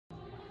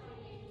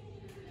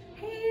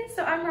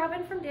So I'm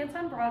Robin from Dance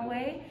on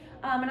Broadway,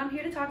 and I'm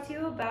here to talk to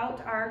you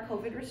about our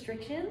COVID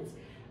restrictions.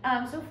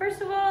 So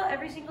first of all,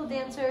 every single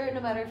dancer, no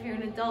matter if you're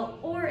an adult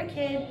or a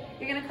kid,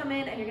 you're gonna come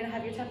in and you're gonna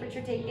have your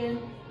temperature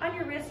taken on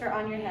your wrist or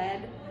on your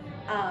head.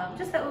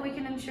 Just that way we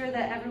can ensure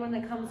that everyone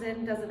that comes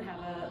in doesn't have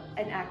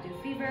an active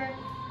fever.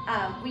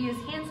 We use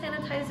hand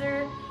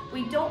sanitizer.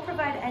 We don't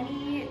provide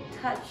any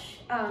touch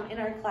in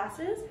our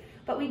classes,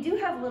 but we do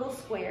have little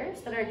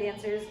squares that our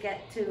dancers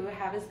get to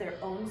have as their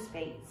own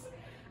space.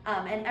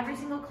 And every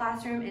single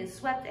classroom is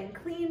swept and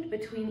cleaned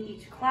between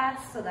each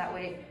class, so that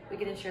way we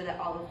can ensure that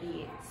all of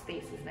the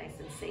space is nice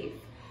and safe.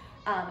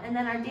 And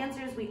then our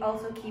dancers, we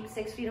also keep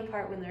 6 feet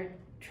apart when they're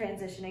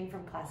transitioning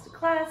from class to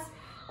class,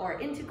 or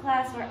into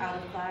class, or out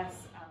of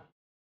class.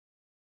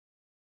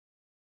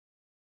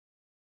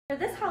 For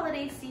this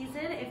holiday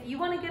season, if you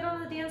want to get on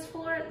the dance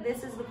floor,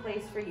 this is the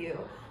place for you.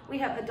 We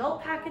have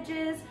adult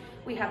packages,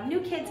 we have new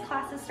kids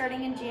classes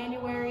starting in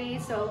January,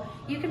 so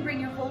you can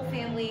bring your whole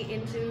family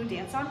into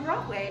Dance on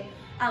Broadway.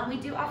 We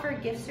do offer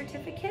gift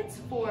certificates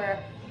for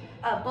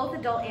both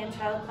adult and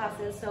child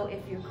classes, so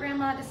if your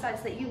grandma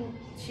decides that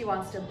she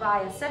wants to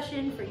buy a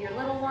session for your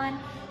little one,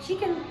 she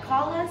can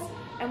call us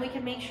and we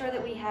can make sure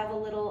that we have a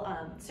little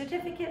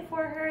certificate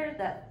for her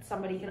that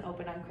somebody can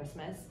open on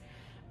Christmas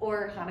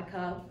or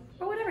Hanukkah,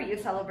 or whatever you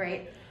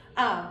celebrate.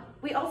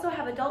 We also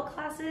have adult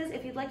classes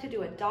if you'd like to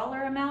do a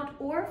dollar amount,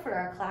 or for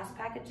our class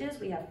packages,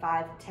 we have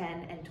 5,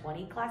 10, and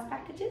 20 class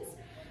packages.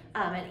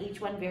 And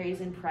each one varies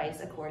in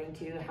price according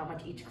to how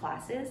much each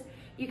class is.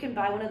 You can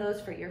buy one of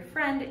those for your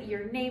friend,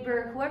 your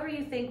neighbor, whoever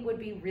you think would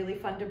be really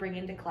fun to bring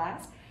into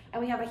class.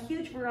 And we have a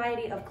huge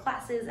variety of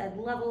classes and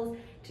levels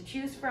to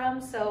choose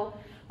from, so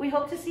we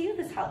hope to see you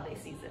this holiday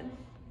season.